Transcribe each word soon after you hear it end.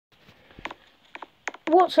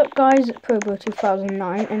What's up guys, it's Probo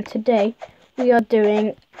 2009 and today we are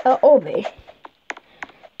doing a obby.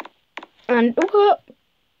 And that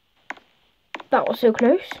was so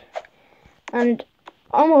close. And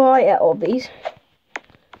I'm alright at obbies.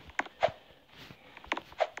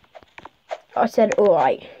 I said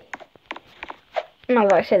alright. Now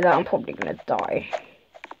that I said that, I'm probably gonna die.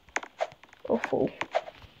 Awful.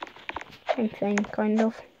 Same thing, kind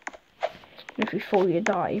of. If you fall, you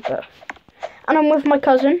die, but... And I'm with my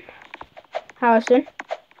cousin, Harrison.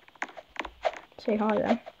 Say hi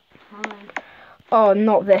then. Hi. Oh,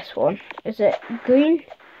 not this one. Is it green?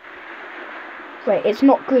 Wait, it's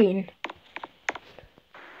not green.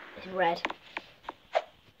 It's red.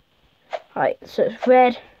 Right, so it's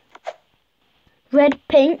red. Red,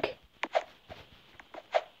 pink.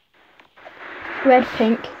 Red,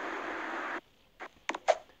 pink.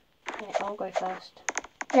 Okay, I'll go first.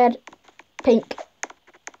 Red, pink,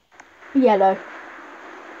 yellow.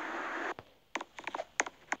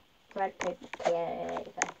 Red, pink, yellow. Okay,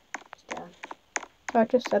 it's done. I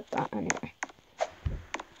just said that anyway.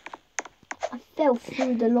 I fell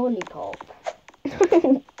through the lollipop.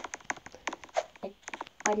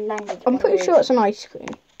 I landed. I'm pretty sure it's an ice cream.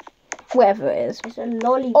 Whatever it is. It's a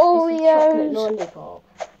lollipop. Oreos. It's a chocolate lollipop.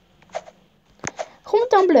 Comment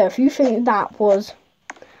down below if you think that was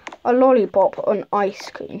a lollipop or an ice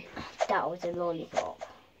cream. That was a lollipop.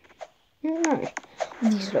 No.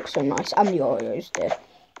 These look so nice. And the Oreos did.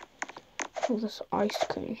 Oh, this ice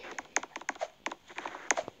cream.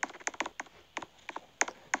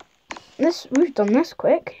 We've done this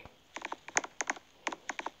quick.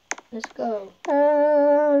 Let's go.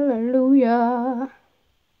 Hallelujah.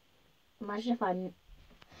 Imagine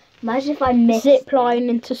if I missed. Zip line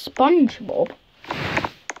into SpongeBob.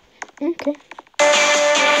 Okay.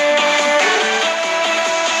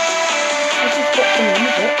 Let's just get the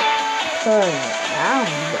music. Turn it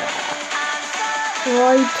around.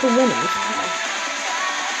 Ride to winners.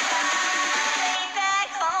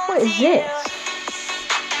 What is this?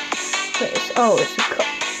 Oh, it's a cup.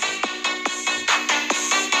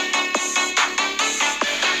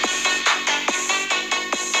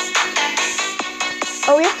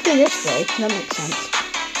 Oh, we have to go this way. That makes sense.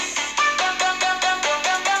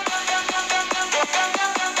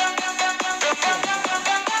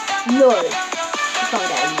 No. I can't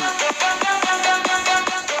get in that.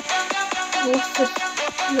 What's this?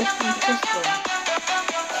 This one.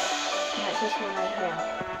 No, it's this one right here.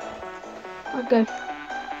 Okay.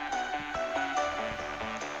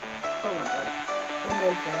 Oh my god. I'm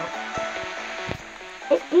really fell.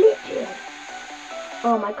 It's glitching.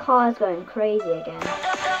 Oh, my car's going crazy again.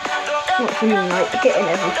 What do you mean, like hitting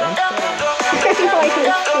everything? Yeah. Like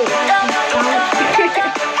it's true.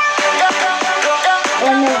 On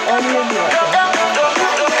the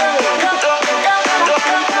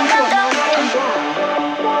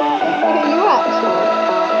you actually?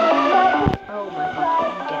 Oh my god,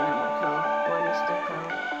 I'm getting out of my car. Why am I stuck out?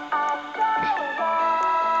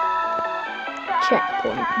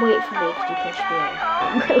 Checkpoint. Wait for me because you pushed me off.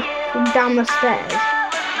 From down the stairs.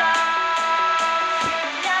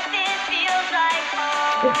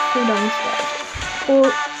 Fall down the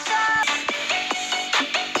stairs.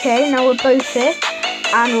 Okay, now we're both here.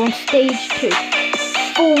 And we're on stage 2.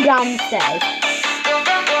 Fall down the stairs.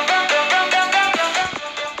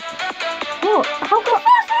 What? How fast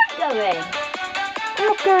am I Going. I'm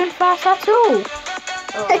not going fast at all.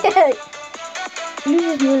 Oh.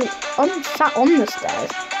 I'm sat on the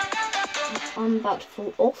stairs. I'm about to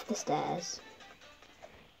fall off the stairs.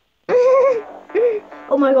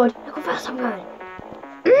 Oh my god, look how fast I'm going.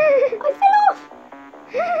 I fell off.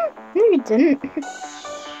 No, you didn't.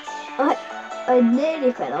 I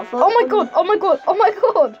nearly fell off. Oh my god, oh my god, oh my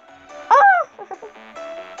god. Ah!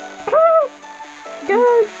 Go,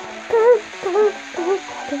 go, go, go,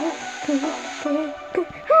 go, go, go,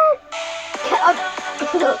 go. Get up.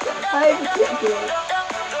 I overtook you.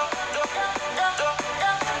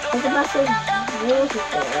 There's a massive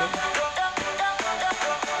waterfall.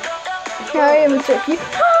 No, I overtook you. I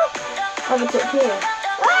overtook you.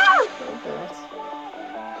 Ah!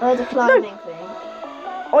 Oh, there's a climbing thing.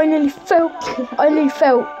 I nearly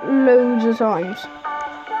fell loads of times.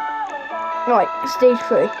 Right, stage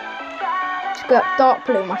 3. Let's go up dark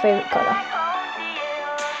blue, my favourite colour.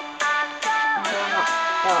 I'm going up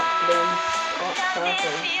dark blue, dark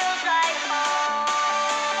purple.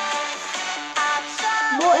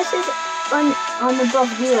 What it says I'm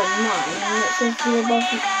above you on mine, and it says you're above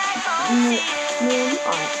me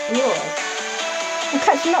on yours. I'm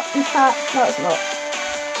catching up in that. No, it's not.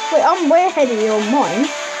 Wait, I'm way ahead of you on mine.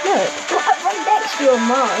 Look. Well, I'm right next to you on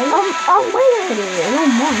mine. I'm way ahead of you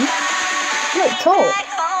on mine. Wait, talk.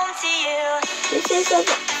 This is say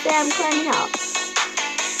I'm climbing up.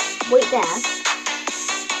 Wait there.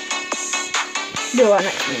 You're right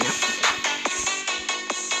next to me now.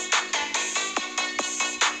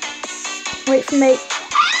 Wait for me.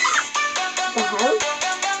 The hell?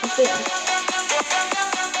 I think.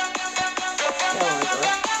 Oh my god.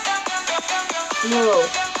 No.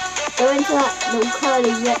 Go into that little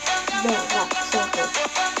curly red that circle.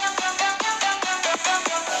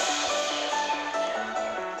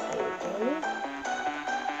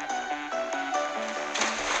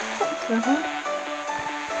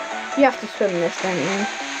 You have to swim this, don't you?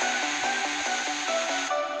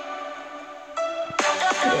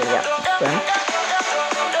 Yeah, you have to swim.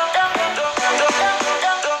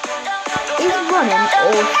 Is running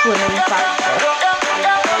or swimming faster?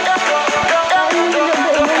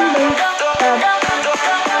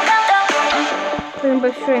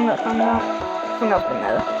 Rainbow string that comes out. I think that's been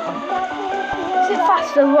there. Is it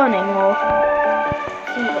faster running or?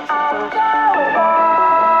 See what's the first.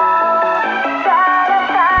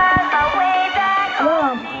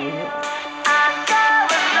 Oh my god.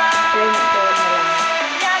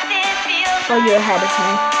 Oh, you're ahead of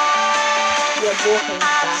me. You're walking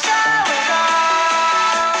fast.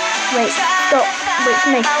 Wait, stop. Wait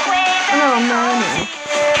for me. Oh no, I'm not anyway.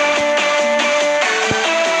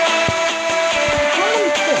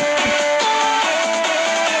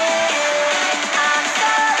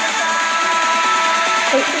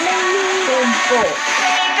 Wait for me. Box.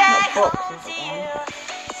 Not boxes again.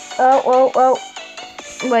 Oh.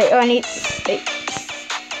 Wait, I need. Wait.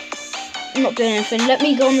 I'm not doing anything. Let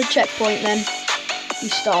me go on the checkpoint then. You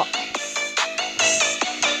start.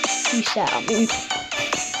 You set up.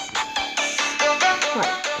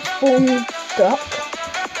 Right. Spawn duck.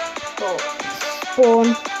 Box. Spawn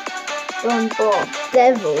Run box.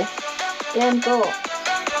 devil. Then box.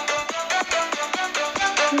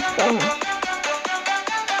 What's going on?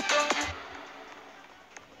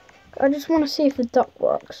 I just want to see if the duck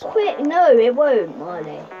works. Quick, no, it won't,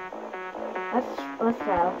 Marley. I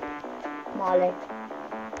fell. Marley.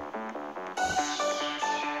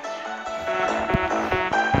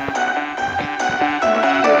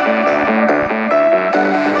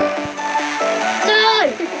 No!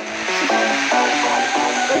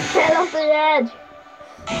 I fell off the edge.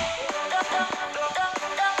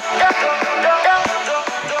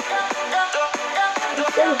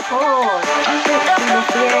 It's so hard. I can't fall off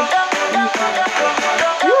the edge.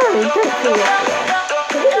 No, don't fall off the edge.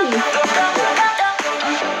 Please.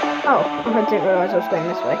 Oh, I didn't realise I was going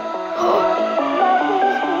this way.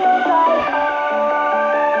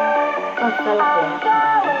 I fell off the edge.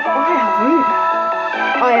 I haven't.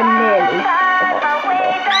 I am nearly about to fall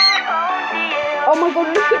off. Oh my god,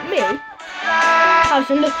 look at me. How's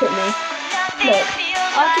it look at me? Look.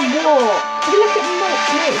 I have to walk. You look at me.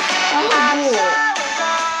 I have to walk.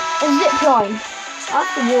 A zip line. I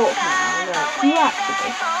have to walk now. Look. You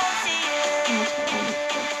actually.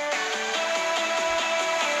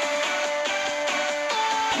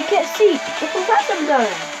 You get a seat. Look how fast I'm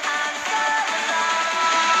going.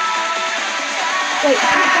 Wait,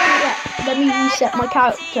 let me reset my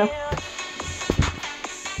character.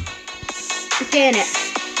 Get in it.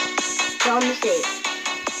 Get on the seat.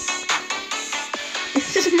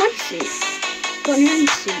 This is my seat. Got your own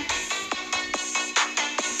seat.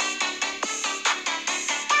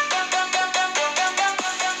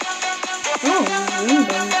 Oh,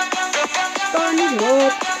 rainbow.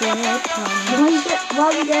 SpongeBob SquarePants. Why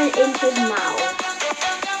are we going into his mouth?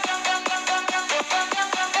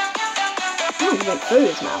 Oh, we went through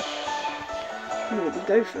his mouth. Oh, we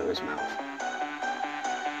go through his mouth.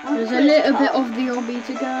 There's a little bit of the obby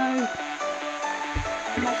to go.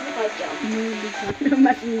 Imagine if I jump.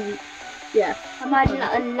 Imagine you. Yeah. Imagine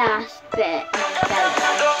at the last bit.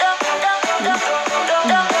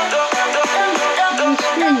 The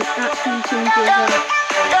string actually changes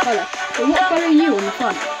colour. But what colour are you on the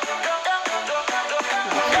front?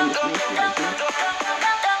 Oh, same as me.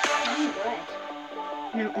 I'm red.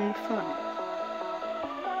 No, on the front.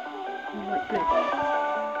 Like blue.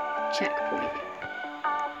 Checkpoint.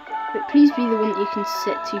 But please be the one that you can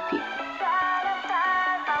sit two people.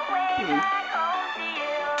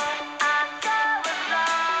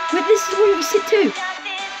 Wait, this is the one you sit two.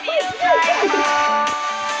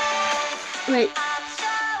 Wait.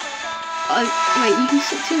 Wait, you can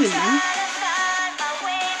sit two in there.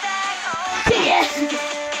 Yes!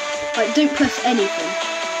 Right, don't press anything.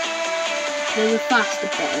 There's a faster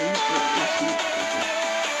button.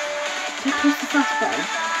 Don't press the fast button.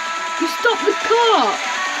 You stop the car!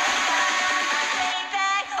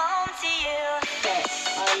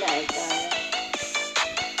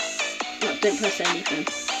 don't press anything.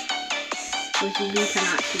 Because we can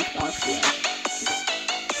actually fly off the edge.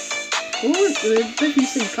 Oh, we're both in the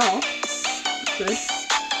same car. That's good.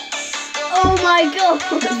 Oh my god!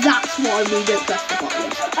 That's why we don't press the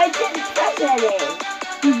buttons. I didn't press any.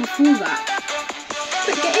 No, before that.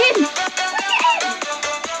 Quick, get in!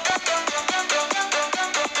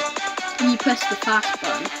 You press the fast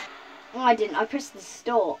button. Oh, I didn't. I pressed the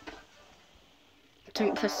stop.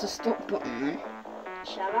 Don't press the stop button then.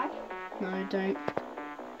 Shall I? No, don't.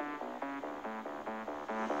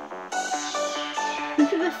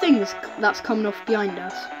 Look at the things that's coming off behind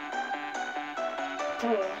us.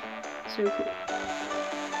 Oh. So cool.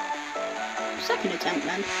 Second attempt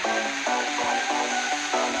then.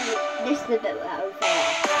 This is the bit that was there.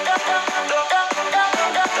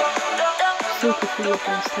 Still could feel it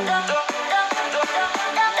this time now.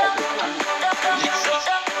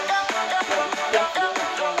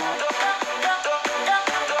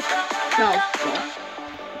 Oh, God.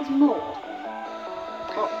 There's more.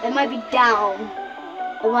 Oh, it might be down.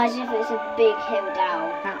 Imagine if it's a big hill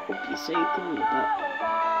down. That would be so cool, but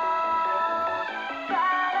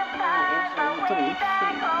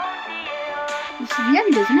this is the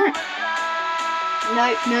end, isn't it?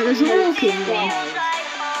 No, there's a walking one.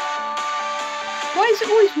 Why is it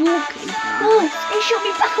always walking? Oh, it shot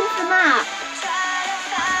me back off the map.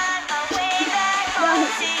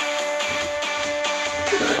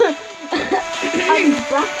 I'm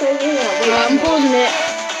back over here. I'm pausing it.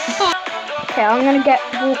 Okay, I'm gonna get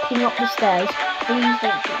walking up the stairs. Please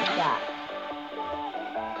don't shoot me back.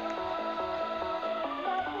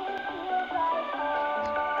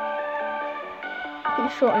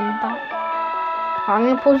 Get shot him back. I'm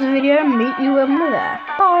gonna pause the video and meet you when we're there.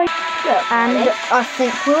 Bye. Look, And ready? I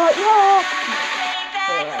think we're right there.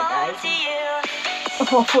 Alright, guys. Oh, I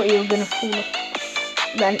thought you were gonna fall off.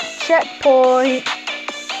 Then checkpoint.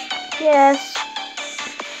 Yes.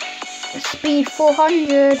 Speed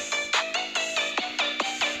 400.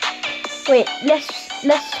 Wait, let's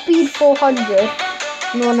speed 400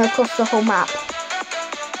 and run across the whole map.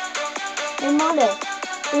 Hey, Molly.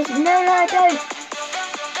 No, I don't.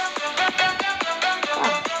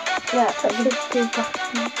 Look, Go back.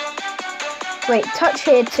 Wait, touch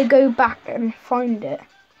here to go back and find it.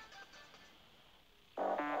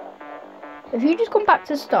 Have you just gone back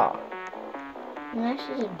to start? no, this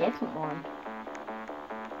is a different one.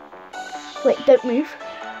 Wait, don't move.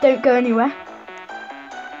 Don't go anywhere.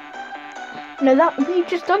 No, we've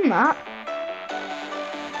just done that.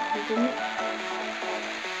 You didn't?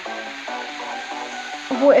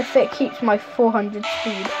 What if it keeps my 400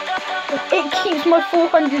 speed? It keeps my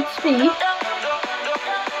 400 speed.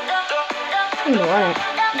 You know, right?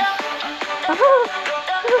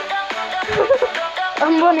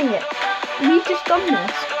 I'm running it. We've just done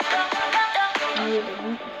this. No, you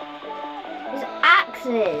didn't. There's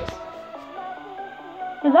axes.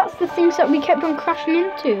 Well, that's the things that we kept on crashing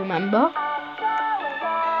into, remember?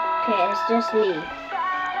 Okay, let's just leave.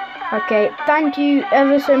 Okay, thank you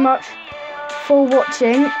ever so much for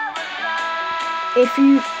watching. If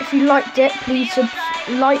you liked it, please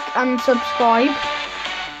like and subscribe.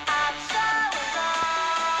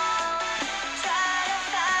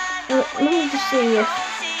 Let me just see if...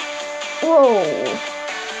 Whoa.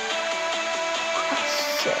 That's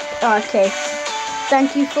sick. Okay.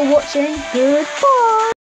 Thank you for watching. Goodbye.